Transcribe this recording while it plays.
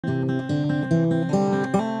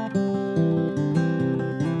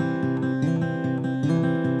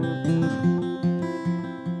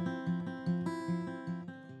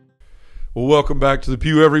welcome back to the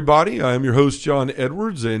Pew, everybody. I am your host, John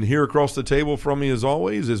Edwards, and here across the table from me, as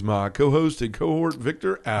always, is my co-host and cohort,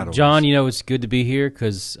 Victor Adams. John, it's good to be here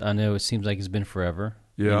because I know it seems like it's been forever.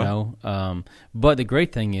 Yeah. But the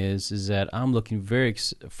great thing is that I'm looking very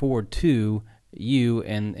forward to you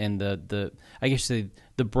and the I guess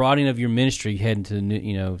the broadening of your ministry heading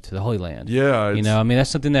to to the Holy Land. Yeah. That's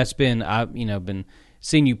something that's been been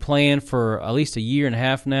seeing you plan for at least a year and a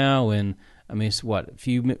half now, and it's a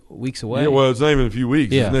few weeks away? Yeah, well, it's not even a few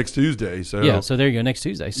weeks. Yeah. It's next Tuesday. So so there you go, next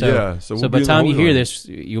Tuesday. So, yeah, so by the time you hear this,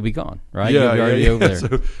 you'll be gone, right? Yeah, You'll be already over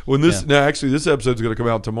there. So now, actually, this episode's going to come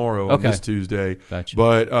out tomorrow on this Tuesday. Gotcha.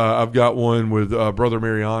 But I've got one with Brother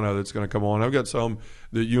Mariana that's going to come on. I've got some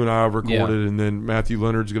that you and I have recorded, and then Matthew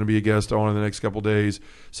Leonard's going to be a guest on in the next couple of days.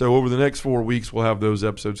 So over the next 4 weeks, we'll have those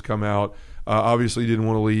episodes come out. Obviously, didn't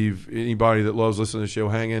want to leave anybody that loves listening to the show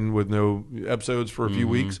hanging with no episodes for a few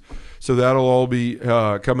weeks. So that'll all be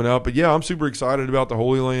coming up. But, yeah, I'm super excited about the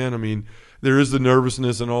Holy Land. There is the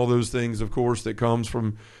nervousness and all those things, of course, that comes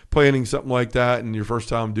from planning something like that and your first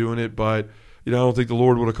time doing it. But, I don't think the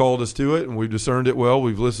Lord would have called us to it, and we've discerned it well.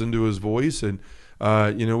 We've listened to his voice, and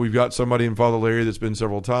we've got somebody in Father Larry that's been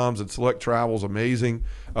several times, and Select Travel's amazing.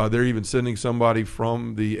 They're even sending somebody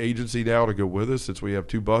from the agency now to go with us, since we have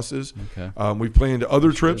 2 buses. Okay. We've planned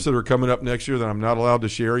other trips that are coming up next year that I'm not allowed to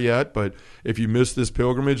share yet, but if you missed this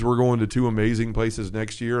pilgrimage, we're going to 2 amazing places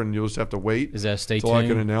next year, and you'll just have to wait. Is that stay until tuned? I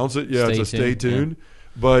can announce it. Yeah, stay tuned. Yeah.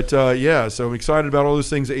 But, so I'm excited about all those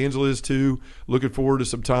things. Angela is too. Looking forward to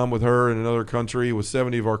some time with her in another country with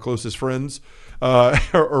 70 of our closest friends,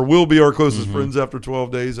 or will be our closest friends after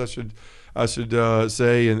 12 days, I should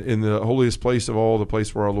say, in the holiest place of all, the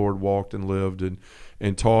place where our Lord walked and lived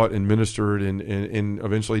and taught and ministered and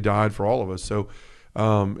eventually died for all of us. So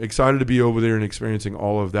excited to be over there and experiencing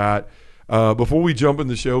all of that. Before we jump in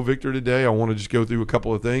the show, Victor, today, I want to just go through a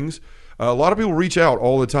couple of things. A lot of people reach out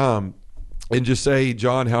all the time and just say,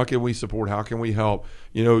 John, how can we support? How can we help?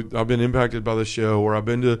 I've been impacted by the show, or I've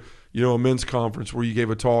been to, a men's conference where you gave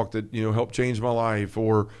a talk that, helped change my life,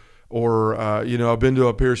 or I've been to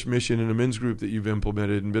a parish mission in a men's group that you've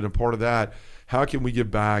implemented and been a part of that. How can we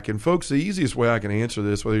give back? And folks, the easiest way I can answer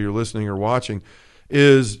this, whether you're listening or watching,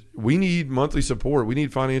 is we need monthly support. We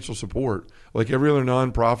need financial support. Like every other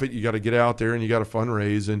nonprofit, you got to get out there and you got to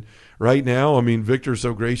fundraise. And right now, Victor's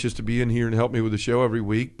so gracious to be in here and help me with the show every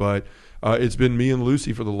week, but it's been me and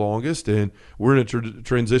Lucy for the longest, and we're in a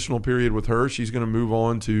transitional period with her. She's going to move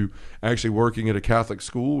on to actually working at a Catholic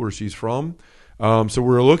school where she's from. So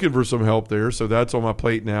we're looking for some help there. So that's on my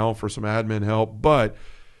plate now for some admin help. But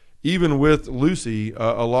even with Lucy,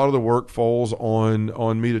 a lot of the work falls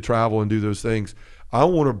on me to travel and do those things. I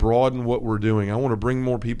want to broaden what we're doing. I want to bring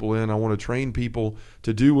more people in. I want to train people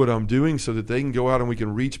to do what I'm doing so that they can go out and we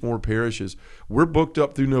can reach more parishes. We're booked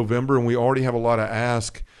up through November, and we already have a lot of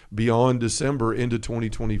ask beyond December into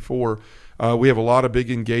 2024. We have a lot of big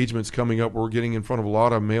engagements coming up. We're getting in front of a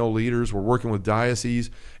lot of male leaders. We're working with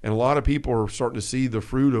dioceses, and a lot of people are starting to see the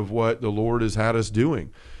fruit of what the Lord has had us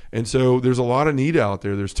doing. And so there's a lot of need out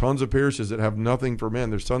there. There's tons of parishes that have nothing for men.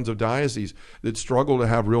 There's tons of dioceses that struggle to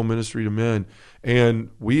have real ministry to men. And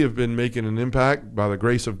we have been making an impact by the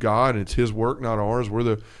grace of God, and it's his work, not ours. We're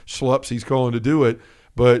the schleps he's calling to do it.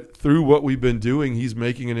 But through what we've been doing, he's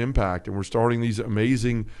making an impact. And we're starting these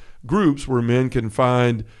amazing groups where men can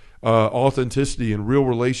find authenticity and real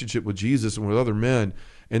relationship with Jesus and with other men.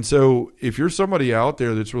 And so if you're somebody out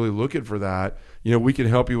there that's really looking for that, we can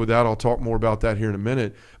help you with that. I'll talk more about that here in a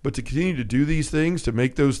minute. But to continue to do these things, to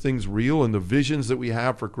make those things real, and the visions that we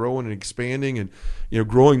have for growing and expanding and,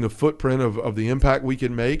 growing the footprint of the impact we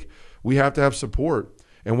can make, we have to have support.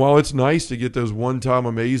 And while it's nice to get those one-time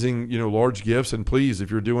amazing, large gifts, and please, if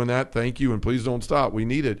you're doing that, thank you, and please don't stop. We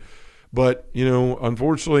need it. But,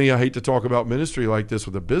 unfortunately, I hate to talk about ministry like this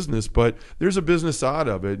with a business, but there's a business side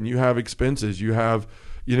of it, and you have expenses, you have,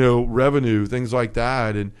 revenue, things like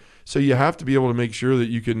that. And so you have to be able to make sure that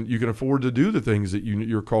you can afford to do the things that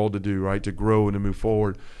you're called to do, right, to grow and to move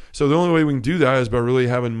forward. So the only way we can do that is by really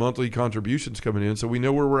having monthly contributions coming in, so we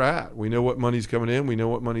know where we're at. We know what money's coming in. We know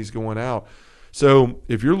what money's going out. So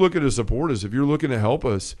if you're looking to support us, if you're looking to help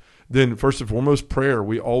us, then first and foremost, prayer.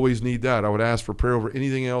 We always need that. I would ask for prayer over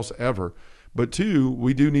anything else ever. But 2,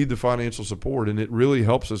 we do need the financial support, and it really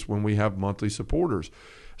helps us when we have monthly supporters.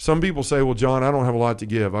 Some people say, well, John, I don't have a lot to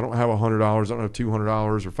give. I don't have $100. I don't have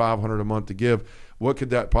 $200 or $500 a month to give. What could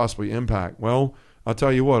that possibly impact? Well, I'll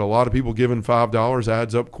tell you what, a lot of people giving $5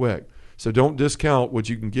 adds up quick. So don't discount what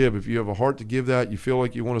you can give. If you have a heart to give that, you feel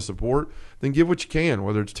like you want to support, then give what you can,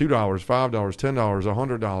 whether it's $2, $5,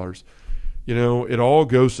 $10, $100. it all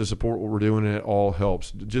goes to support what we're doing, and it all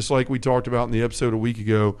helps. Just like we talked about in the episode a week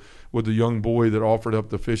ago with the young boy that offered up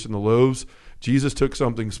the fish and the loaves, Jesus took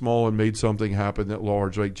something small and made something happen at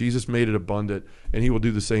large. Like Jesus made it abundant, and he will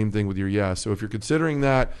do the same thing with your yes. So if you're considering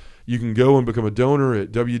that, you can go and become a donor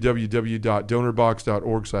at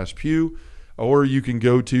www.donorbox.org/pew, or you can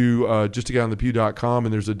go to justaguyonthepew.com,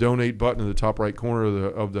 and there's a donate button in the top right corner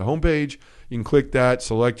of the homepage. You can click that,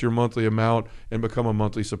 select your monthly amount, and become a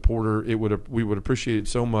monthly supporter. We would appreciate it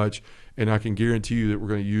so much, and I can guarantee you that we're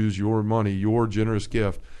going to use your money, your generous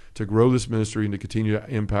gift, to grow this ministry and to continue to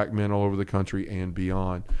impact men all over the country and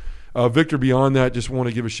beyond. Victor, beyond that, just want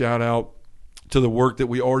to give a shout out to the work that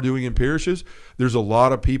we are doing in parishes. There's a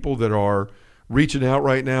lot of people that are reaching out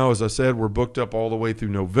right now. As I said, we're booked up all the way through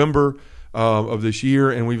November of this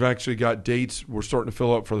year, and we've actually got dates we're starting to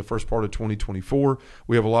fill up for the first part of 2024.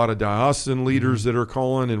 We have a lot of diocesan leaders that are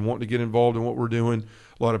calling and wanting to get involved in what we're doing,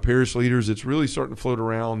 a lot of parish leaders. It's really starting to float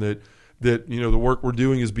around that the work we're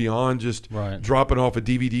doing is beyond just dropping off a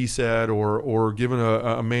DVD set or giving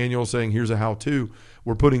a manual saying here's a how-to.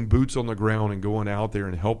 We're putting boots on the ground and going out there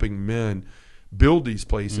and helping men build these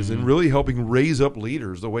places and really helping raise up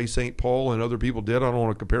leaders the way St. Paul and other people did. I don't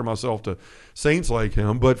want to compare myself to saints like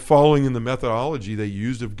him, but following in the methodology they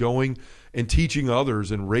used of going and teaching others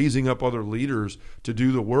and raising up other leaders to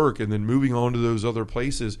do the work and then moving on to those other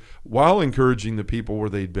places while encouraging the people where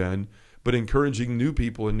they'd been, but encouraging new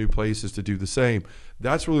people in new places to do the same.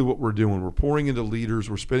 That's really what we're doing. We're pouring into leaders.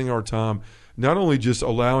 We're spending our time not only just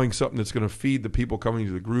allowing something that's going to feed the people coming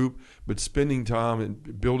to the group, but spending time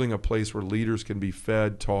and building a place where leaders can be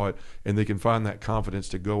fed, taught, and they can find that confidence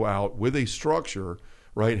to go out with a structure,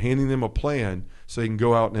 right, handing them a plan so they can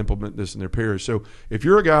go out and implement this in their parish. So if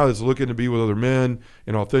you're a guy that's looking to be with other men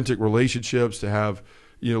in authentic relationships, to have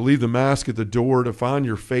leave the mask at the door, to find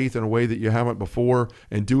your faith in a way that you haven't before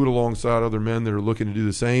and do it alongside other men that are looking to do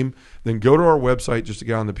the same, then go to our website,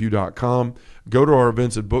 justaguyonthepew.com, go to our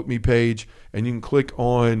events and book me page, and you can click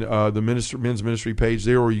on the men's ministry page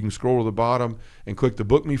there, or you can scroll to the bottom and click the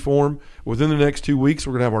book me form. Within the next 2 weeks,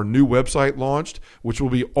 we're going to have our new website launched, which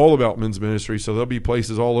will be all about men's ministry. So there'll be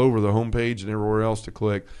places all over the homepage and everywhere else to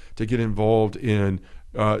click to get involved in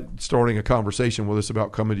starting a conversation with us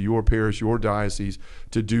about coming to your parish, your diocese,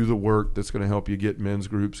 to do the work that's going to help you get men's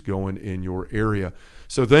groups going in your area.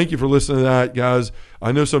 So thank you for listening to that, guys.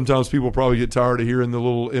 I know sometimes people probably get tired of hearing the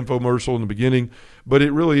little infomercial in the beginning, but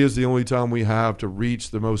it really is the only time we have to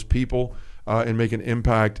reach the most people and make an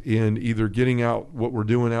impact in either getting out what we're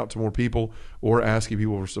doing out to more people or asking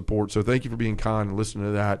people for support. So thank you for being kind and listening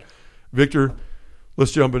to that. Victor,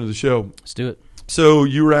 let's jump into the show. Let's do it. So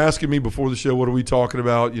you were asking me before the show, what are we talking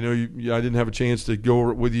about? I didn't have a chance to go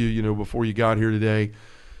over it with you, before you got here today.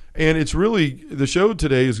 And it's really, the show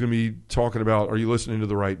today is going to be talking about, are you listening to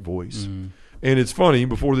the right voice? And it's funny,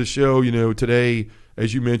 before the show, today,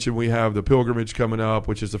 as you mentioned, we have the pilgrimage coming up,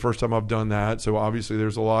 which is the first time I've done that. So obviously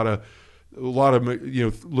there's a lot of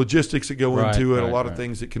logistics that go into it, a lot of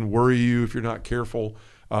things that can worry you if you're not careful.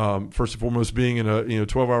 First and foremost, being in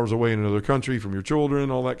 12 hours away in another country from your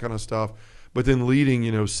children, all that kind of stuff. But then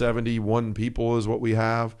leading, 71 people is what we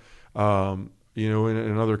have, in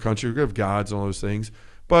another country. We have guides and all those things.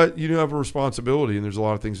 But you do have a responsibility, and there's a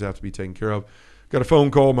lot of things that have to be taken care of. Got a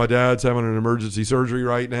phone call. My dad's having an emergency surgery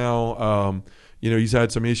right now. He's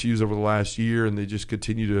had some issues over the last year, and they just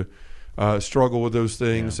continue to struggle with those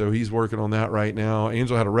things. Yeah. So he's working on that right now.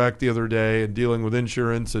 Angela had a wreck the other day and dealing with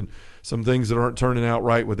insurance and some things that aren't turning out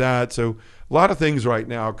right with that. So a lot of things right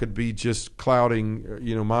now could be just clouding,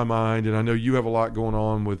 my mind. And I know you have a lot going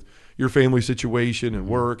on with your family situation and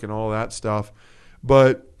work and all that stuff.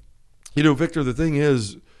 But, Victor, the thing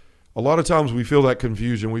is, a lot of times we feel that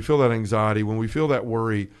confusion, we feel that anxiety. When we feel that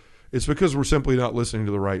worry, it's because we're simply not listening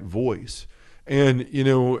to the right voice. And,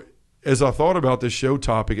 as I thought about this show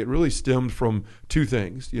topic, it really stemmed from two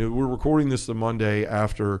things. We're recording this the Monday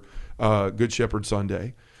after Good Shepherd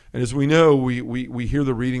Sunday. And as we know, we hear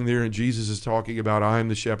the reading there, and Jesus is talking about, I am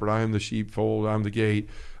the shepherd, I am the sheepfold, I am the gate.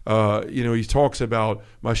 He talks about,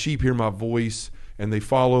 my sheep hear my voice, and they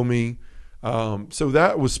follow me. So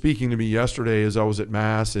that was speaking to me yesterday as I was at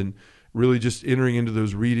Mass, and really just entering into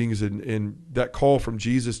those readings and that call from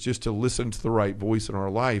Jesus just to listen to the right voice in our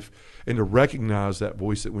life and to recognize that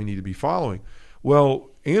voice that we need to be following. Well,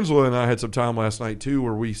 Angela and I had some time last night too,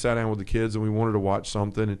 where we sat down with the kids and we wanted to watch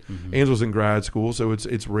something. And Angela's in grad school, so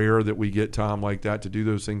it's rare that we get time like that to do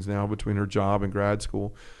those things now between her job and grad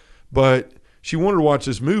school. But she wanted to watch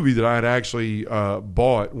this movie that I had actually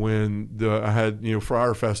bought when I had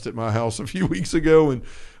Friar Fest at my house a few weeks ago, and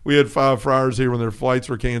we had 5 friars here when their flights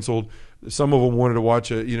were canceled. some of them wanted to watch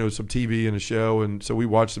some TV and a show, and so we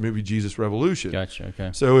watched the movie Jesus Revolution. Gotcha.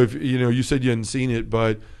 Okay. So if you said you hadn't seen it,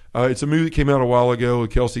 but it's a movie that came out a while ago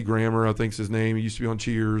with Kelsey Grammer, I think's his name. He used to be on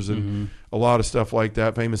Cheers and a lot of stuff like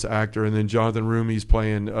that. Famous actor, and then Jonathan Rumy's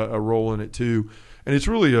playing a role in it too. And it's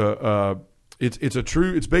really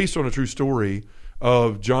it's based on a true story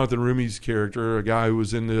of Jonathan Rumy's character, a guy who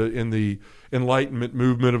was in the Enlightenment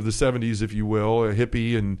movement of the 70s, if you will, a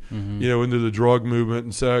hippie, and into the drug movement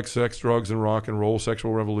and sex, drugs, and rock and roll,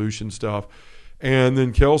 sexual revolution stuff. And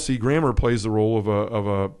then Kelsey Grammer plays the role of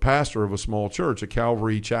a pastor of a small church, a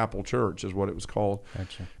Calvary Chapel Church is what it was called.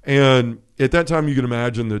 Gotcha. And at that time, you can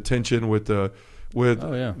imagine the tension with the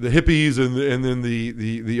hippies and then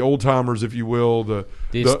the old timers, if you will, the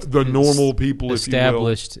normal people,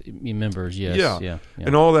 established if you will. members. Yes, yeah,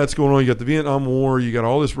 and all that's going on. You got the Vietnam War, you got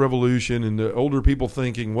all this revolution, and the older people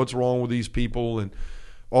thinking, "What's wrong with these people?" and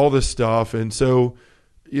all this stuff. And so,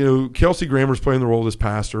 Kelsey Grammer's playing the role of this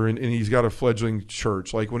pastor, and he's got a fledgling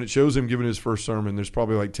church. Like when it shows him giving his first sermon, there's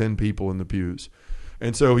probably like 10 people in the pews,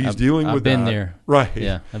 and so he's dealing with that. I've been there, right?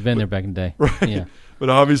 Yeah, I've been there back in the day, right? Yeah. But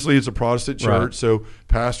obviously it's a Protestant church, right. So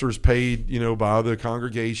pastors paid, by the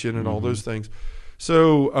congregation and all those things.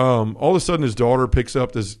 So all of a sudden his daughter picks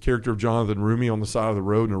up this character of Jonathan Rumy on the side of the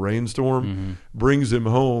road in a rainstorm, brings him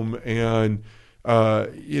home, and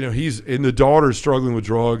the daughter's struggling with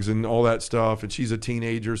drugs and all that stuff, and she's a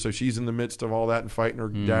teenager, so she's in the midst of all that and fighting her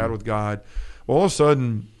dad with God. Well, all of a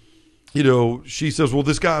sudden, she says, "Well,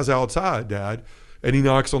 this guy's outside, Dad." And he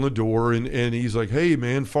knocks on the door, and he's like, "Hey,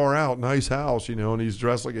 man, far out, nice house," and he's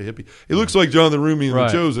dressed like a hippie. It looks like Jonathan Rumy in The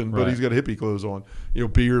Chosen, but he's got hippie clothes on,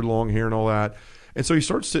 beard, long hair, and all that. And so he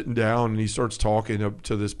starts sitting down, and he starts talking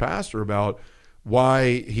to this pastor about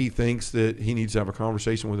why he thinks that he needs to have a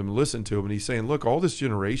conversation with him and listen to him. And he's saying, look, all this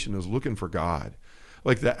generation is looking for God.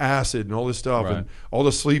 Like the acid and all this stuff and all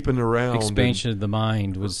the sleeping around. Expansion of the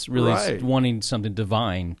mind was really wanting something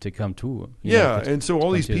divine to come to him. And so all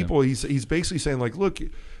these people, he's basically saying, like, look,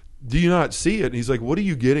 do you not see it? And he's like, what are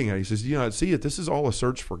you getting at? He says, do you not see it? This is all a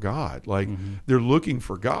search for God. Like, they're looking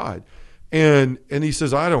for God. And he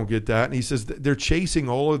says, I don't get that. And he says, they're chasing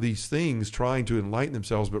all of these things, trying to enlighten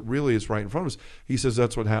themselves, but really it's right in front of us. He says,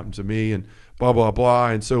 that's what happened to me, and blah, blah,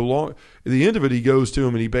 blah. And so long, at the end of it, he goes to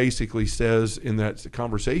him and he basically says in that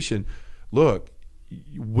conversation, look,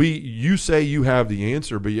 you say you have the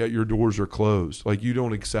answer, but yet your doors are closed. Like, you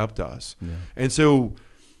don't accept us. Yeah. And so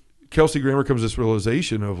Kelsey Grammer comes to this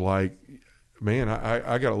realization of, like, man,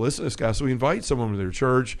 I got to listen to this guy. So he invites someone to their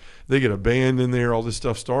church. They get a band in there. All this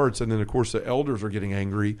stuff starts. And then, of course, the elders are getting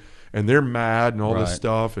angry, and they're mad and all this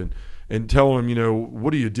stuff. And telling them,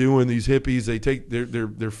 what are you doing? These hippies, they take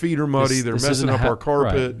their feet are muddy. They're messing up our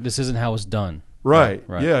carpet. Right. This isn't how it's done. Right.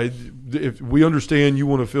 Yeah. If we understand you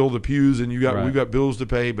want to fill the pews and we've got bills to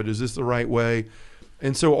pay, but is this the right way?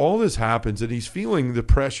 And so all this happens, and he's feeling the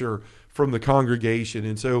pressure from the congregation.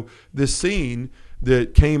 And so this scene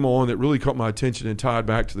that came on that really caught my attention and tied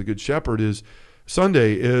back to the Good Shepherd is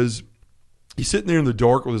Sunday is he's sitting there in the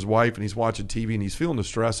dark with his wife, and he's watching TV, and he's feeling the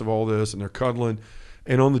stress of all this, and they're cuddling.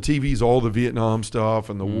 And on the TV is all the Vietnam stuff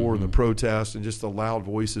and the war and the protests and just the loud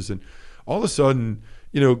voices. And all of a sudden,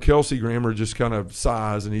 Kelsey Grammer just kind of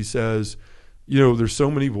sighs, and he says, there's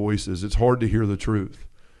so many voices, it's hard to hear the truth.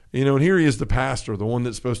 And here he is, the pastor, the one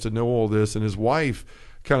that's supposed to know all this, and his wife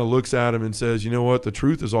kind of looks at him and says, you know what, the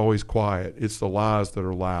truth is always quiet. It's the lies that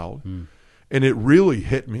are loud. And it really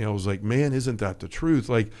hit me. I was like, man, isn't that the truth?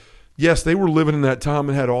 Like, yes, they were living in that time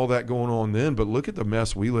and had all that going on then, but look at the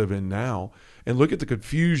mess we live in now, and look at the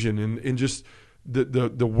confusion and just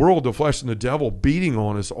the world, the flesh, and the devil beating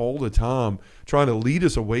on us all the time, trying to lead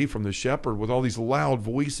us away from the shepherd with all these loud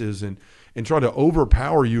voices and trying to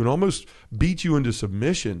overpower you and almost beat you into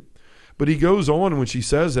submission. But he goes on, when she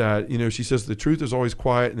says that, she says the truth is always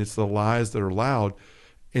quiet and it's the lies that are loud.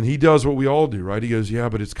 And he does what we all do, right? He goes, yeah,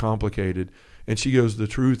 but it's complicated. And she goes, the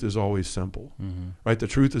truth is always simple, right? The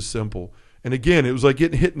truth is simple. And again, it was like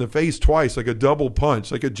getting hit in the face twice, like a double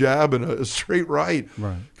punch, like a jab and a straight right.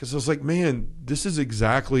 Because I was like, man, this is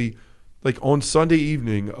exactly like on Sunday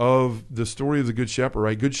evening of the story of the Good Shepherd,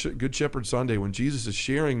 right? Good Shepherd Sunday, when Jesus is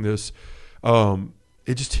sharing this,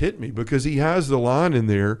 it just hit me because he has the line in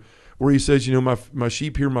there where he says, my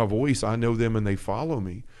sheep hear my voice, I know them and they follow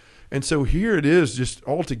me. And so here it is, just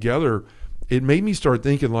all together. It made me start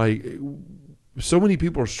thinking, like, so many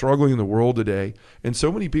people are struggling in the world today, and so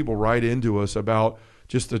many people write into us about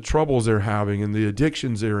just the troubles they're having and the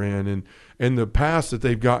addictions they're in and the paths that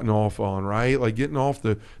they've gotten off on, right? Like getting off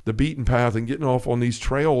the beaten path and getting off on these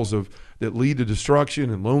trails that lead to destruction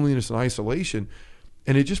and loneliness and isolation.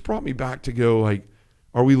 And it just brought me back to go, like,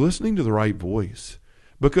 are we listening to the right voice?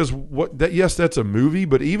 Because yes, that's a movie,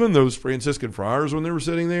 but even those Franciscan friars, when they were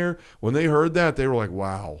sitting there, when they heard that, they were like,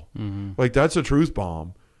 wow, like that's a truth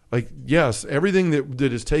bomb. Like, yes, everything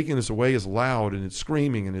that is taking us away is loud and it's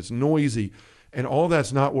screaming and it's noisy, and all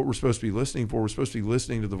that's not what we're supposed to be listening for. We're supposed to be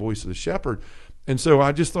listening to the voice of the shepherd. And so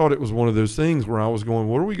I just thought it was one of those things where I was going,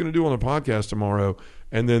 what are we going to do on the podcast tomorrow?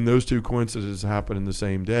 And then those two coincidences happen in the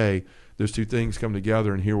same day. Those two things come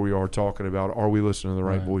together, and here we are talking about, are we listening to the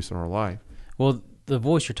right voice in our life? Well, the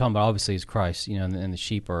voice you're talking about obviously is Christ, and the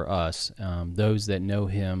sheep are us, those that know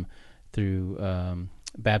him through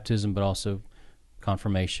baptism, but also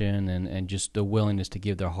confirmation and just the willingness to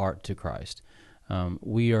give their heart to Christ.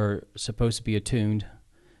 We are supposed to be attuned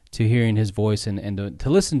to hearing his voice and to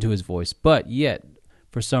listen to his voice, but yet,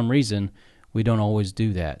 for some reason, we don't always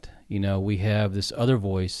do that. We have this other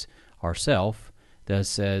voice, ourself, that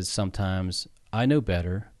says sometimes, I know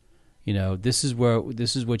better, this is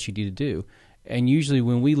what you need to do. And usually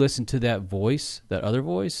when we listen to that voice, that other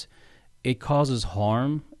voice, it causes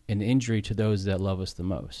harm and injury to those that love us the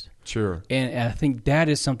most. Sure. And I think that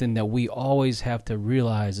is something that we always have to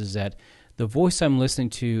realize, is that the voice I'm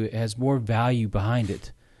listening to has more value behind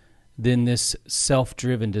it than this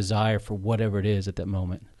self-driven desire for whatever it is at that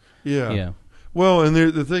moment. Yeah. Well, and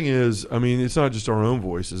the thing is, I mean, it's not just our own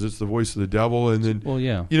voices; it's the voice of the devil. And then,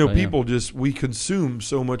 people we consume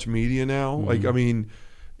so much media now. Mm-hmm. Like, I mean,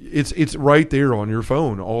 it's right there on your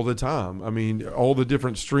phone all the time. I mean, all the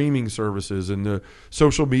different streaming services and the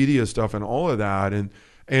social media stuff and all of that,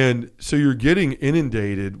 and so you're getting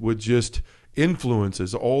inundated with just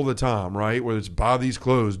influences all the time, right? Whether it's buy these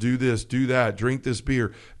clothes, do this, do that, drink this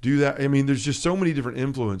beer, do that. I mean, there's just so many different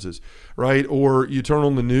influences, right? Or you turn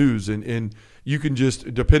on the news and you can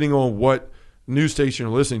just, depending on what news station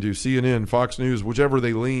you're listening to, CNN, Fox News, whichever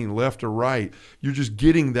they lean, left or right, you're just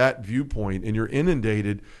getting that viewpoint and you're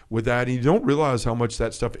inundated with that, and you don't realize how much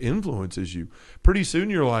that stuff influences you. Pretty soon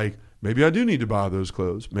you're like, maybe I do need to buy those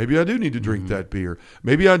clothes. Maybe I do need to drink that beer.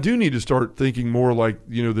 Maybe I do need to start thinking more like,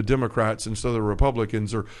 the Democrats instead of the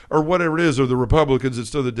Republicans, or whatever it is, or the Republicans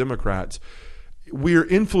instead of the Democrats. We're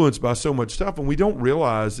influenced by so much stuff, and we don't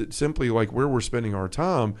realize that simply like where we're spending our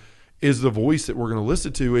time is the voice that we're going to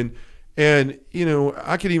listen to. And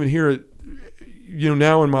I can even hear it,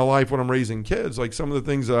 now in my life when I'm raising kids, like some of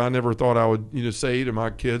the things that I never thought I would, say to my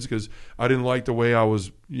kids because I didn't like the way I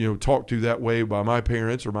was, talked to that way by my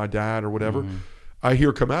parents or my dad or whatever. Mm-hmm. I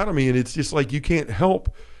hear come out of me, and it's just like you can't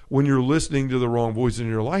help when you're listening to the wrong voice in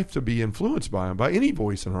your life to be influenced by them, by any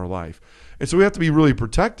voice in our life. And so we have to be really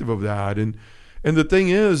protective of that. And the thing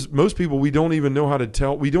is, most people, we don't even know how to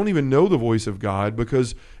tell. We don't even know the voice of God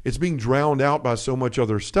because it's being drowned out by so much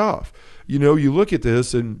other stuff. You look at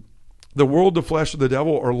this, and the world, the flesh, and the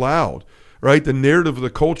devil are loud, right? The narrative of the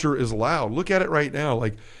culture is loud. Look at it right now.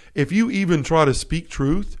 Like, if you even try to speak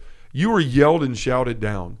truth, you are yelled and shouted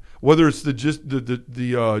down. Whether it's the gender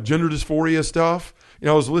dysphoria stuff.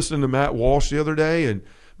 I was listening to Matt Walsh the other day, and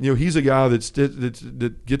he's a guy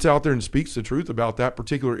that gets out there and speaks the truth about that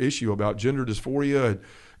particular issue about gender dysphoria and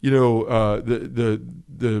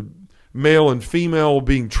the male and female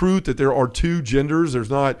being truth, that there are two genders. There's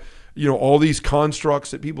not all these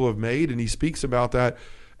constructs that people have made, and he speaks about that.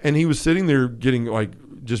 And he was sitting there getting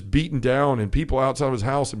just beaten down, and people outside of his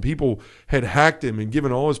house, and people had hacked him and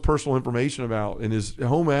given all his personal information about and his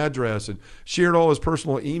home address and shared all his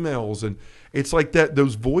personal emails. And it's like that,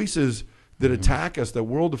 those voices that attack us, the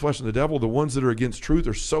world, the flesh, and the devil, the ones that are against truth,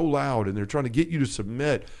 are so loud, and they're trying to get you to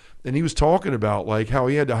submit. And he was talking about how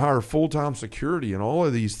he had to hire full-time security and all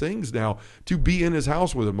of these things now to be in his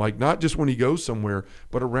house with him, not just when he goes somewhere,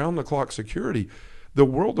 but around-the-clock security. The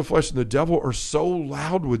world, the flesh, and the devil are so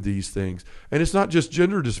loud with these things. And it's not just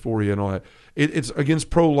gender dysphoria and all that. It's against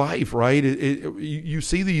pro-life, right? You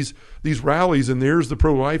see these rallies, and there's the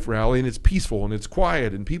pro-life rally, and it's peaceful, and it's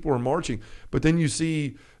quiet, and people are marching. But then you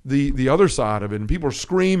see the other side of it, and people are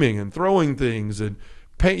screaming and throwing things and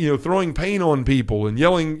throwing paint on people and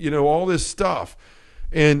yelling, all this stuff.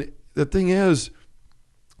 And the thing is,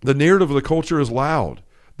 the narrative of the culture is loud.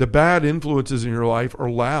 The bad influences in your life are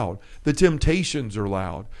loud. The temptations are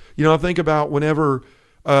loud. I think about whenever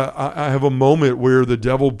I have a moment where the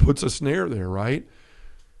devil puts a snare there, right?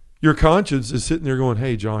 Your conscience is sitting there going,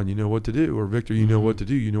 hey, John, you know what to do. Or Victor, you know what to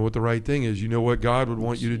do. You know what the right thing is. You know what God would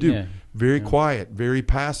want you to do. Yeah. Very quiet, very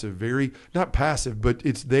passive, very, not passive, but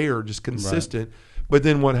it's there, just consistent. Right. But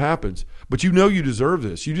then what happens? But you deserve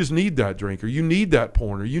this. You just need that drink, or you need that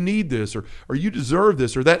porn, or you need this, or you deserve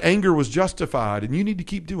this, or that anger was justified, and you need to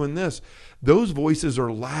keep doing this. Those voices are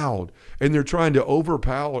loud, and they're trying to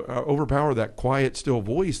overpower that quiet, still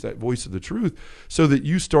voice, that voice of the truth, so that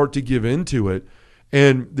you start to give into it.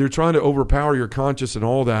 And they're trying to overpower your conscience and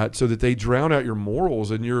all that so that they drown out your morals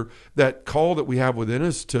and that call that we have within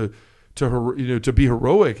us to be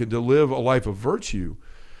heroic and to live a life of virtue.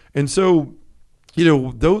 And so,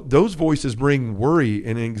 those voices bring worry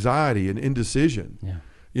and anxiety and indecision.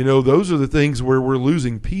 Yeah. Those are the things where we're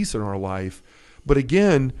losing peace in our life. But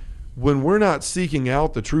again, when we're not seeking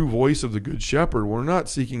out the true voice of the Good Shepherd, we're not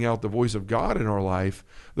seeking out the voice of God in our life,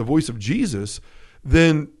 the voice of Jesus,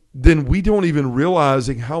 then we don't even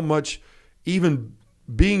realizing how much even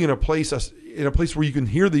being in a place where you can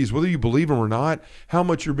hear these, whether you believe them or not, how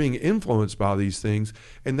much you're being influenced by these things.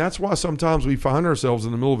 And that's why sometimes we find ourselves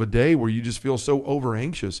in the middle of a day where you just feel so over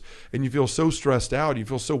anxious and you feel so stressed out, you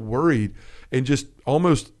feel so worried and just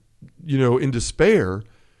almost, in despair,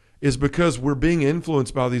 is because we're being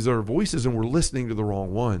influenced by these other voices and we're listening to the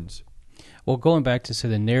wrong ones. Well, going back to say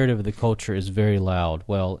the narrative of the culture is very loud.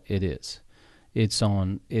 Well, it is. It's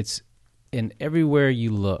in everywhere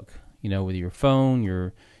you look, with your phone,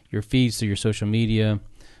 your feeds through your social media.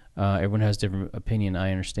 Everyone has a different opinion.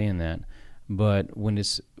 I understand that. But when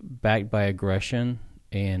it's backed by aggression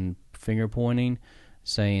and finger pointing,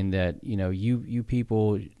 saying that, you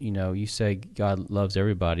people, you say God loves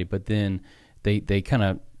everybody, but then they kind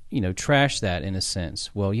of, trash that in a sense.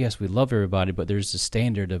 Well, yes, we love everybody, but there's a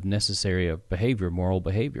standard of necessary of behavior, moral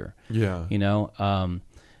behavior. Yeah.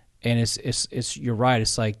 And it's you're right.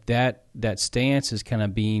 It's like that stance is kind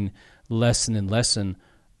of being lessened and lessened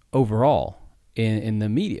overall in the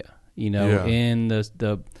media, in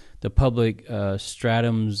the public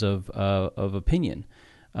stratums of opinion.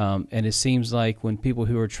 And it seems like when people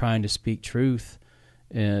who are trying to speak truth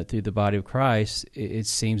through the body of Christ, it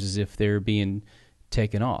seems as if they're being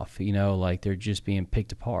taken off, like they're just being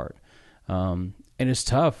picked apart. And it's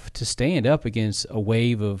tough to stand up against a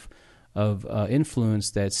wave of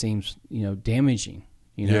influence that seems, damaging,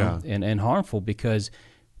 and harmful, because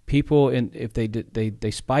people, if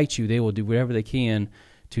they spite you, they will do whatever they can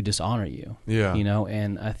to dishonor you. Yeah.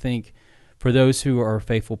 And I think for those who are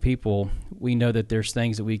faithful people, we know that there's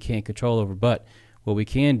things that we can't control over, but what we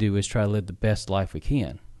can do is try to live the best life we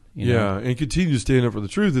can. And continue to stand up for the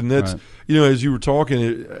truth. And that's, right. As you were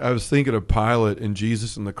talking, I was thinking of Pilate and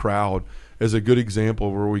Jesus and the crowd as a good example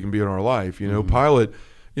of where we can be in our life. Pilate,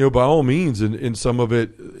 by all means, in some of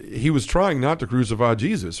it, he was trying not to crucify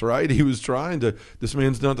Jesus, right? He was trying to, this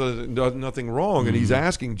man's done nothing wrong, and he's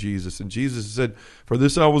asking Jesus. And Jesus said, for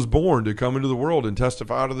this I was born, to come into the world and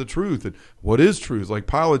testify to the truth. And what is truth? Like,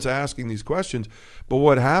 Pilate's asking these questions, but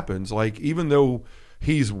what happens? Like, even though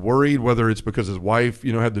he's worried, whether it's because his wife,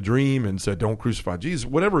 had the dream and said, don't crucify Jesus,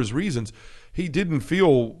 whatever his reasons, he didn't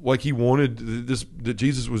feel like he wanted that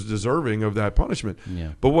Jesus was deserving of that punishment.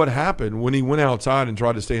 Yeah. But what happened when he went outside and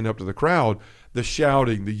tried to stand up to the crowd, the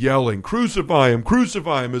shouting, the yelling, crucify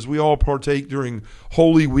him, as we all partake during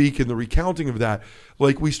Holy Week and the recounting of that,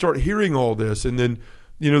 like, we start hearing all this. And then,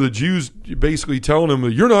 the Jews basically telling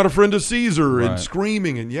him, you're not a friend of Caesar, right. and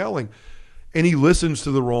screaming and yelling. And he listens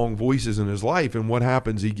to the wrong voices in his life. And what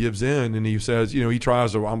happens? He gives in and he says, he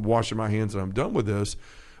tries to, I'm washing my hands and I'm done with this.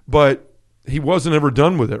 But he wasn't ever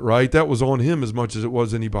done with it, right? That was on him as much as it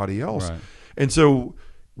was anybody else. Right. And so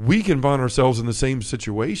we can find ourselves in the same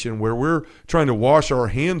situation where we're trying to wash our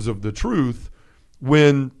hands of the truth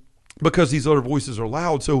because these other voices are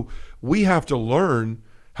loud. So we have to learn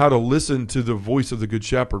how to listen to the voice of the Good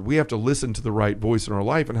Shepherd. We have to listen to the right voice in our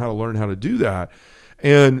life and how to learn how to do that.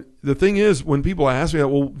 And the thing is, when people ask me that,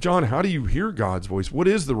 well, John, how do you hear God's voice? What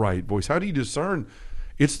is the right voice? How do you discern?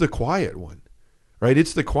 It's the quiet one, right?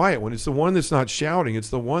 It's the quiet one. It's the one that's not shouting. It's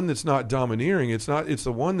the one that's not domineering. It's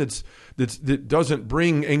the one that doesn't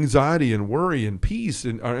bring anxiety and worry and peace.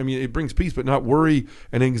 And it brings peace, but not worry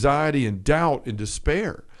and anxiety and doubt and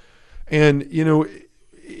despair. And,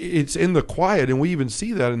 it's in the quiet. And we even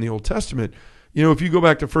see that in the Old Testament. If you go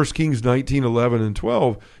back to 1 Kings 19, 11, and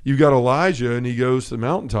 12, you've got Elijah, and he goes to the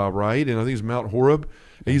mountaintop, right? And I think it's Mount Horeb.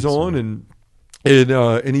 He's on, and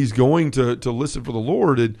he's going to listen for the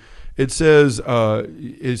Lord. And it says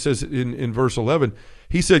in verse 11,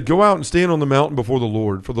 he said, go out and stand on the mountain before the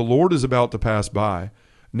Lord, for the Lord is about to pass by.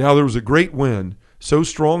 Now there was a great wind, so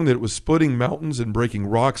strong that it was splitting mountains and breaking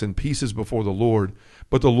rocks in pieces before the Lord.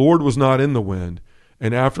 But the Lord was not in the wind.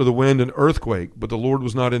 And after the wind, an earthquake, but the Lord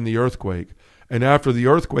was not in the earthquake. And after the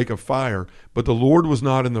earthquake, a fire, but the Lord was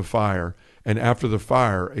not in the fire. And after the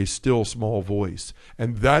fire, a still small voice.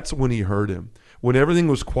 And that's when he heard him. When everything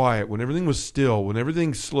was quiet, when everything was still, when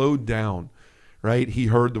everything slowed down, right? He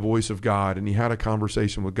heard the voice of God and he had a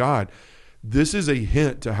conversation with God. This is a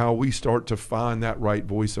hint to how we start to find that right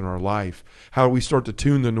voice in our life, how we start to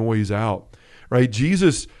tune the noise out, right?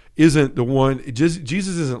 Jesus isn't the one.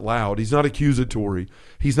 Jesus isn't loud. He's not accusatory.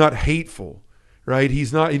 He's not hateful, right? He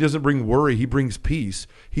doesn't bring worry. He brings peace.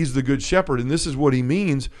 He's the good shepherd. And this is what he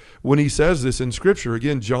means when he says this in Scripture.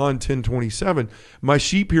 Again, John 10:27, my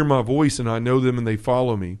sheep hear my voice and I know them and they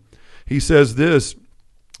follow me. He says this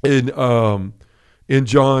in John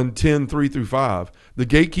 10:3-5. The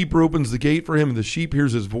gatekeeper opens the gate for him, and the sheep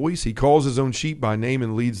hears his voice. He calls his own sheep by name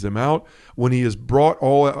and leads them out. When he has brought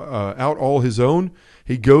out all his own,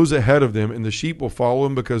 he goes ahead of them, and the sheep will follow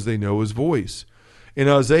him because they know his voice. In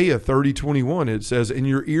Isaiah 30:21, it says, "And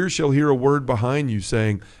your ears shall hear a word behind you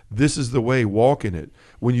saying, this is the way, walk in it.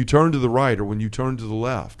 When you turn to the right or when you turn to the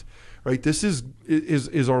left." Right? This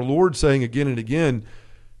is our Lord saying again and again,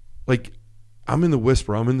 like, I'm in the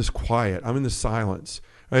whisper. I'm in this quiet. I'm in the silence.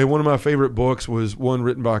 One of my favorite books was one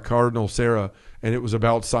written by Cardinal Sarah, and it was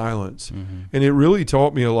about silence. Mm-hmm. And it really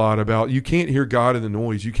taught me a lot about you can't hear God in the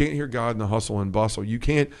noise. You can't hear God in the hustle and bustle.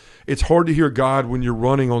 It's hard to hear God when you're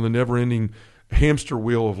running on the never-ending hamster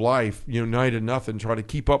wheel of life, night and nothing, trying to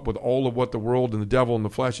keep up with all of what the world and the devil and the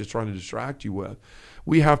flesh is trying to distract you with.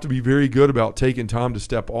 We have to be very good about taking time to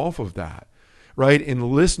step off of that, right?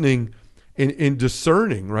 And listening and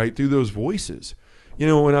discerning, right, through those voices.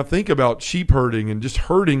 When I think about sheep herding and just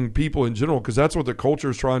herding people in general, because that's what the culture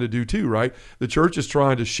is trying to do too, right? The church is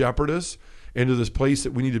trying to shepherd us into this place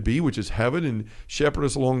that we need to be, which is heaven, and shepherd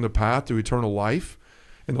us along the path to eternal life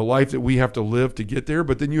and the life that we have to live to get there.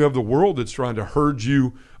 But then you have the world that's trying to herd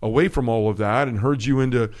you away from all of that and herd you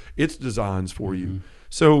into its designs for you. Mm-hmm.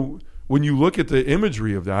 So when you look at the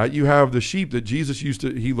imagery of that, you have the sheep that Jesus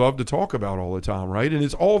he loved to talk about all the time, right? And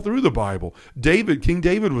it's all through the Bible. King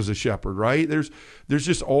David was a shepherd, right? There's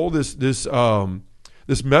just all this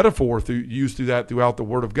metaphor used throughout the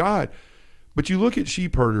Word of God. But you look at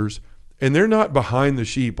sheep herders, and they're not behind the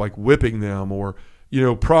sheep, like whipping them or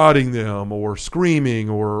prodding them or screaming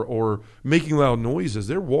or making loud noises.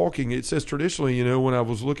 They're walking. It says traditionally, when I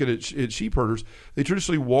was looking at sheep herders, they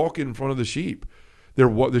traditionally walk in front of the sheep.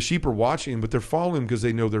 The sheep are watching, but they're following because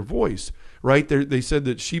they know their voice, right? They said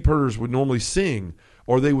that sheep herders would normally sing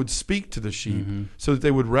or they would speak to the sheep so that they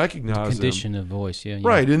would recognize condition them. Of voice, yeah.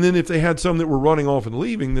 Right, and then if they had some that were running off and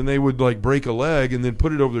leaving, then they would like break a leg and then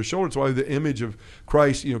put it over their shoulder. That's why the image of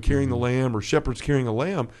Christ, carrying the lamb or shepherds carrying a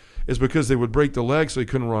lamb is because they would break the leg so they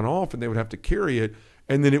couldn't run off and they would have to carry it,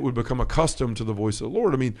 and then it would become accustomed to the voice of the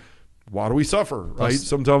Lord. I mean, why do we suffer, right? Plus,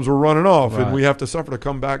 sometimes we're running off, right, and we have to suffer to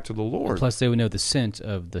come back to the Lord. Plus, they would know the scent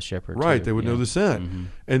of the shepherd, right? Too. They would know the scent,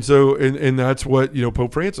 and so, and that's what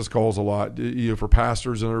Pope Francis calls a lot, for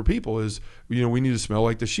pastors and other people is, we need to smell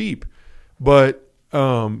like the sheep. But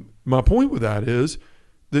my point with that is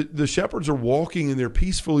the shepherds are walking and they're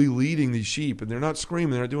peacefully leading these sheep, and they're not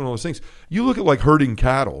screaming, they're not doing all those things. You look at like herding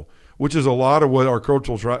cattle, which is a lot of what our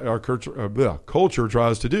culture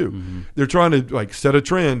tries to do. Mm-hmm. They're trying to like set a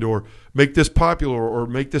trend or make this popular or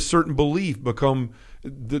make this certain belief become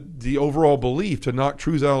the overall belief, to knock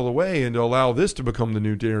truth out of the way and to allow this to become the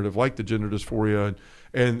new narrative, like the gender dysphoria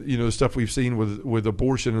and the stuff we've seen with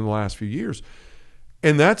abortion in the last few years.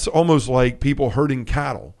 And that's almost like people herding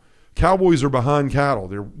cattle. Cowboys are behind cattle.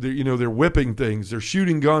 They're whipping things. They're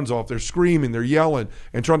shooting guns off. They're screaming. They're yelling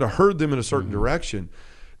and trying to herd them in a certain direction.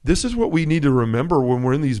 This is what we need to remember when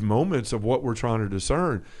we're in these moments of what we're trying to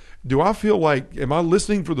discern. Do I feel like, am I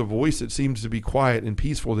listening for the voice that seems to be quiet and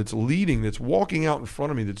peaceful, that's leading, that's walking out in front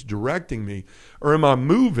of me, that's directing me? Or am I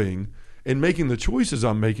moving and making the choices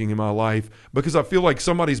I'm making in my life because I feel like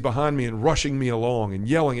somebody's behind me and rushing me along and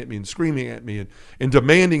yelling at me and screaming at me and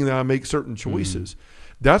demanding that I make certain choices?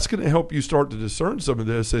 That's going to help you start to discern some of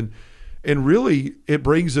this. And really, it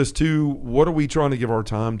brings us to, what are we trying to give our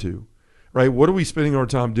time to? Right? What are we spending our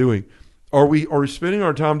time doing? Are we spending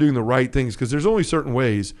our time doing the right things? Because there's only certain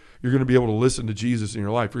ways you're going to be able to listen to Jesus in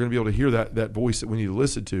your life. You're going to be able to hear that voice that we need to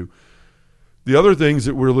listen to. The other things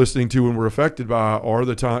that we're listening to and we're affected by are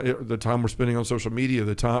the time we're spending on social media.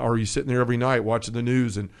 Are you sitting there every night watching the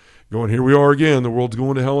news and going, here we are again, the world's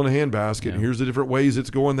going to hell in a handbasket, and here's the different ways it's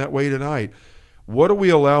going that way tonight. What are we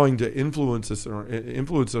allowing to influence us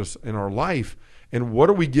in our life? And what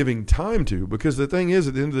are we giving time to? Because the thing is,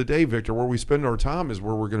 at the end of the day, Victor, where we spend our time is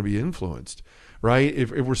where we're going to be influenced, right?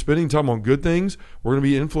 If we're spending time on good things, we're going to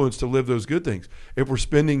be influenced to live those good things. If we're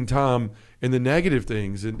spending time in the negative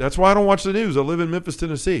things, and that's why I don't watch the news. I live in Memphis,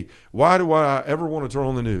 Tennessee. Why do I ever want to turn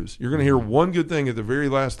on the news? You're going to hear one good thing at the very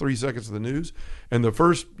last 3 seconds of the news, and the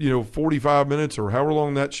first 45 minutes or however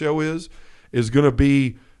long that show is going to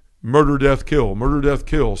be murder, death,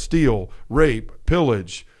 kill, steal, rape,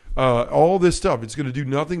 pillage, all this stuff. It's going to do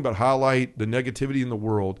nothing but highlight the negativity in the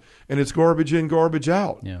world, and it's garbage in, garbage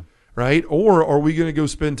out. Yeah. right? Or are we going to go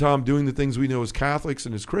spend time doing the things we know as Catholics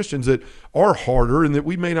and as Christians that are harder and that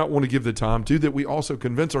we may not want to give the time to, that we also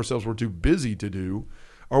convince ourselves we're too busy to do?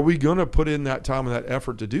 Are we going to put in that time and that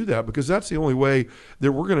effort to do that? Because that's the only way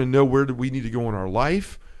that we're going to know where do we need to go in our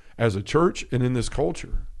life as a church and in this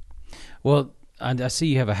culture. Well, I see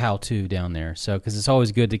you have a how-to down there, so because it's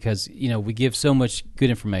always good because we give so much good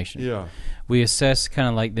information. Yeah, we assess kind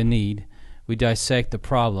of like the need, we dissect the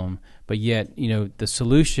problem, but yet the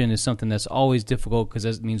solution is something that's always difficult because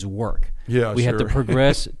that means work. Yeah, we sure. have to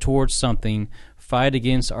progress towards something, fight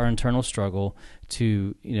against our internal struggle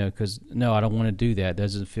to because no, I don't want to do that. That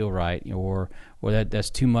doesn't feel right, or that's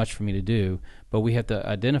too much for me to do. But we have to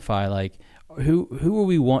identify like who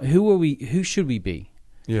should we be?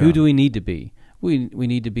 Yeah. Who do we need to be? We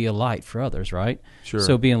need to be a light for others, right? Sure.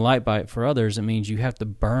 So being light for others, it means you have to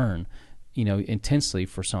burn, intensely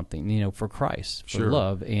for something, for Christ, for Sure.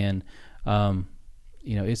 love, and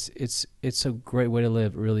it's a great way to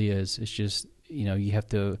live. It really is. It's just you have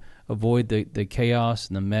to avoid the chaos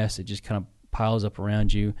and the mess that just kind of piles up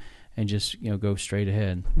around you, and just go straight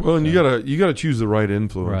ahead. Well, and you gotta choose the right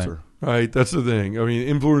influencer. Right, that's the thing. I mean,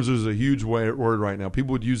 influencer is a huge word right now.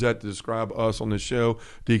 People would use that to describe us on this show.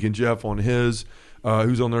 Deacon Jeff on his,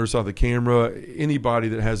 who's on the other side of the camera. Anybody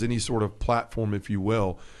that has any sort of platform, if you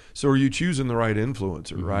will. So, are you choosing the right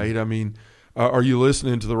influencer? Mm-hmm. Right. I mean, are you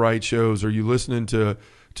listening to the right shows? Are you listening to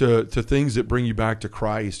things that bring you back to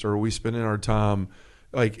Christ? Or are we spending our time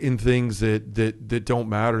like in things that don't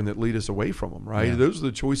matter and that lead us away from them? Right. Yeah. Those are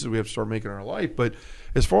the choices we have to start making in our life. But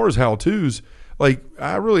as far as how-tos. Like,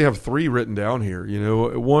 I really have 3 written down here.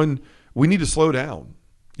 One, we need to slow down.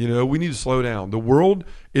 We need to slow down. The world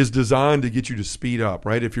is designed to get you to speed up,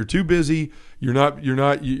 right? If you're too busy, you're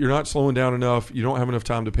not slowing down enough. You don't have enough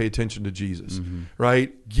time to pay attention to Jesus, mm-hmm.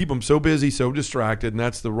 right? Keep them so busy, so distracted, and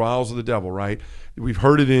that's the wiles of the devil, right? We've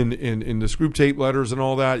heard it in the Screw Tape letters and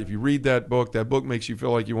all that. If you read that book makes you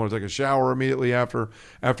feel like you want to take a shower immediately after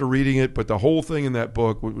reading it. But the whole thing in that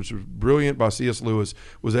book, which was brilliant by C.S. Lewis,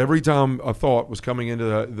 was every time a thought was coming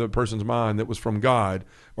into the person's mind that was from God,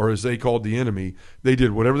 or as they called the enemy, they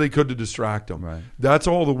did whatever they could to distract them. Right. That's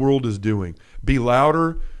all the world is doing. Be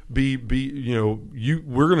louder. We're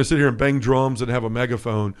going to sit here and bang drums and have a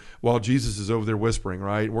megaphone while Jesus is over there whispering,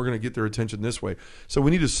 right? We're going to get their attention this way. So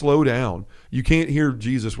we need to slow down. You can't hear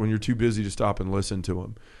Jesus when you're too busy to stop and listen to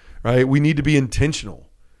him, right? We need to be intentional.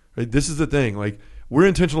 Right? This is the thing. Like, we're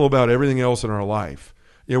intentional about everything else in our life.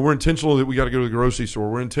 We're intentional that we got to go to the grocery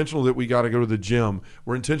store. We're intentional that we got to go to the gym.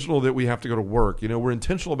 We're intentional that we have to go to work. We're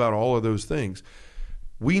intentional about all of those things.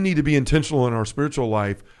 We need to be intentional in our spiritual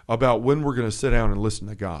life about when we're going to sit down and listen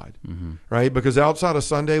to God, mm-hmm. right? Because outside of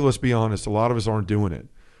Sunday, let's be honest, a lot of us aren't doing it.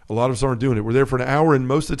 We're there for an hour, and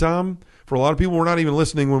most of the time, for a lot of people, we're not even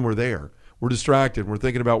listening when we're there. We're distracted. We're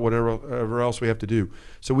thinking about whatever else we have to do.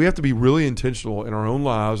 So we have to be really intentional in our own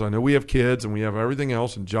lives. I know we have kids and we have everything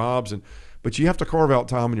else and jobs, but you have to carve out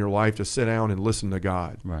time in your life to sit down and listen to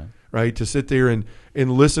God, right? To sit there and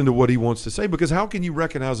listen to what he wants to say. Because how can you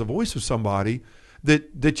recognize the voice of somebody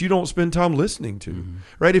that you don't spend time listening to, mm-hmm.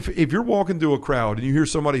 right? If you're walking through a crowd and you hear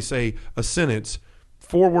somebody say a sentence,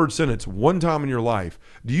 4-word sentence, one time in your life,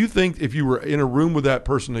 do you think if you were in a room with that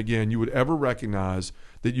person again, you would ever recognize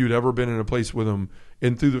that you'd ever been in a place with them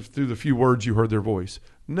and through the few words you heard their voice?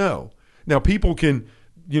 No. Now, people can,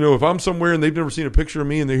 if I'm somewhere and they've never seen a picture of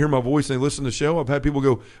me and they hear my voice and they listen to the show, I've had people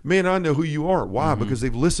go, man, I know who you are. Why? Mm-hmm. Because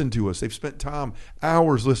they've listened to us. They've spent time,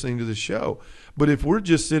 hours listening to the show. But if we're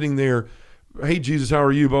just sitting there, hey, Jesus, how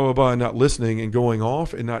are you, blah, blah, blah, and not listening and going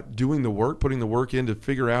off and not doing the work, putting the work in to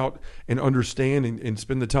figure out and understand and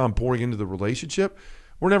spend the time pouring into the relationship,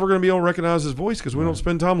 we're never going to be able to recognize his voice because we don't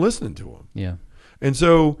spend time listening to him. Yeah. And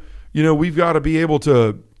so, we've got to be able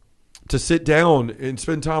to sit down and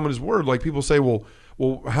spend time in his word. Like people say, well,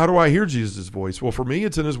 how do I hear Jesus' voice? Well, for me,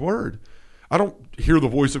 it's in his word. I don't hear the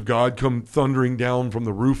voice of God come thundering down from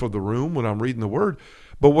the roof of the room when I'm reading the word.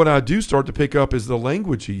 But what I do start to pick up is the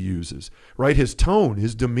language he uses, right? His tone,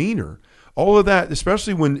 his demeanor, all of that,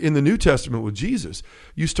 especially when in the New Testament with Jesus,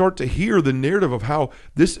 you start to hear the narrative of how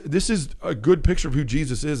this is a good picture of who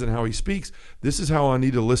Jesus is and how he speaks. This is how I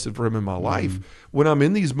need to listen for him in my life. When I'm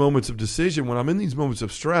in these moments of decision, when I'm in these moments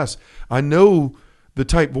of stress, I know the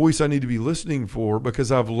type voice I need to be listening for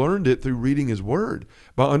because I've learned it through reading his word,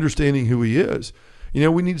 by understanding who he is.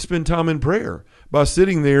 We need to spend time in prayer by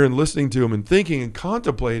sitting there and listening to him and thinking and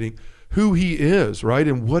contemplating who he is, right,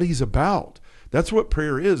 and what he's about. That's what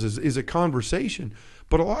prayer is a conversation.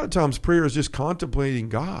 But a lot of times prayer is just contemplating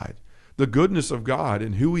God, the goodness of God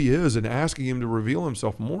and who he is, and asking him to reveal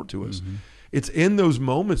himself more to us. Mm-hmm. It's in those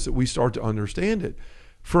moments that we start to understand it.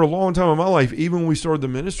 For a long time in my life, even when we started the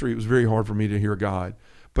ministry, it was very hard for me to hear God.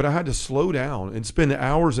 But I had to slow down and spend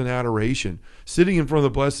hours in adoration, sitting in front of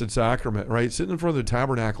the Blessed Sacrament, right? Sitting in front of the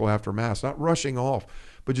tabernacle after Mass, not rushing off,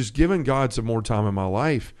 but just giving God some more time in my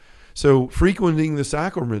life. So frequenting the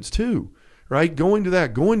sacraments too, right? Going to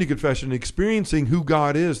that, going to confession, experiencing who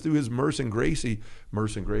God is through his mercy and grace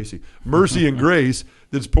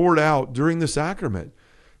that's poured out during the sacrament.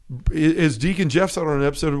 As Deacon Jeff said on an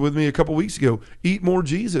episode with me a couple weeks ago, eat more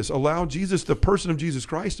Jesus. Allow Jesus, the person of Jesus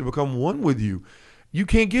Christ, to become one with you. You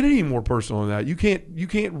can't get any more personal than that. You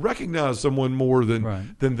can't recognize someone more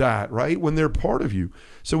than that, right? When they're part of you.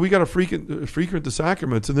 So we got to frequent the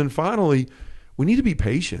sacraments. And then finally, we need to be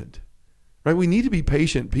patient, right? We need to be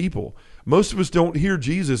patient people. Most of us don't hear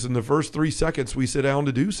Jesus in the first 3 seconds we sit down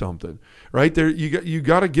to do something, right? There, you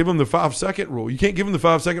got to give them the 5-second rule. You can't give them the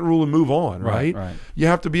 5-second rule and move on, right? You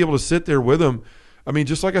have to be able to sit there with them. I mean,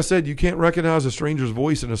 just like I said, you can't recognize a stranger's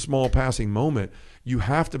voice in a small passing moment. You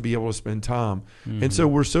have to be able to spend time. Mm-hmm. And so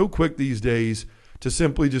we're so quick these days to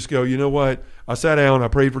simply just go, you know what? I sat down, I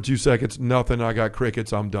prayed for 2 seconds, nothing, I got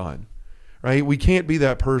crickets, I'm done, right? We can't be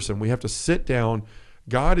that person. We have to sit down.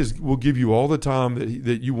 God will give you all the time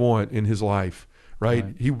that you want in his life,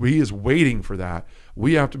 right? He is waiting for that.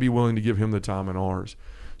 We have to be willing to give him the time in ours.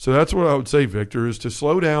 So that's what I would say, Victor, is to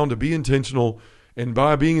slow down, to be intentional. And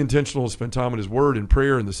by being intentional, spend time in his word and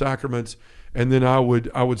prayer and the sacraments. And then I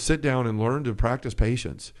would sit down and learn to practice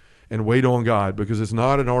patience and wait on God, because it's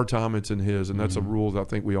not in our time, it's in his. And that's a rule that I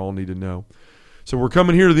think we all need to know. So we're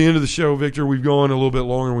coming here to the end of the show, Victor. We've gone a little bit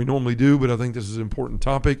longer than we normally do, but I think this is an important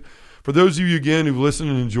topic. For those of you, again, who've listened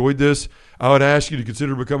and enjoyed this, I would ask you to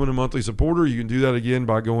consider becoming a monthly supporter. You can do that, again,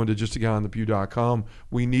 by going to justaguyonthepew.com.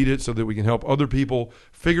 We need it so that we can help other people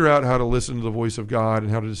figure out how to listen to the voice of God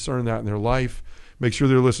and how to discern that in their life. Make sure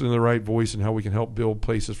they're listening to the right voice, and how we can help build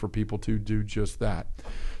places for people to do just that.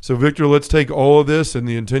 So, Victor, let's take all of this and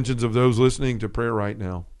the intentions of those listening to prayer right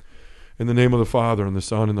now. In the name of the Father, and the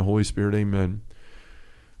Son, and the Holy Spirit, amen.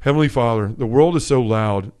 Heavenly Father, the world is so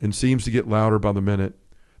loud and seems to get louder by the minute.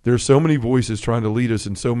 There are so many voices trying to lead us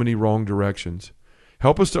in so many wrong directions.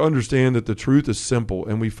 Help us to understand that the truth is simple,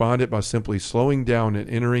 and we find it by simply slowing down and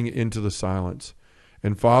entering into the silence.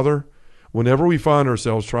 And Father, whenever we find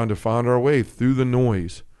ourselves trying to find our way through the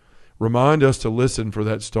noise, remind us to listen for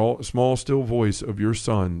that small, still voice of your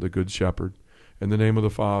Son, the Good Shepherd. In the name of the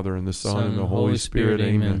Father, and the Son, and the Holy Spirit,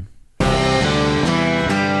 amen.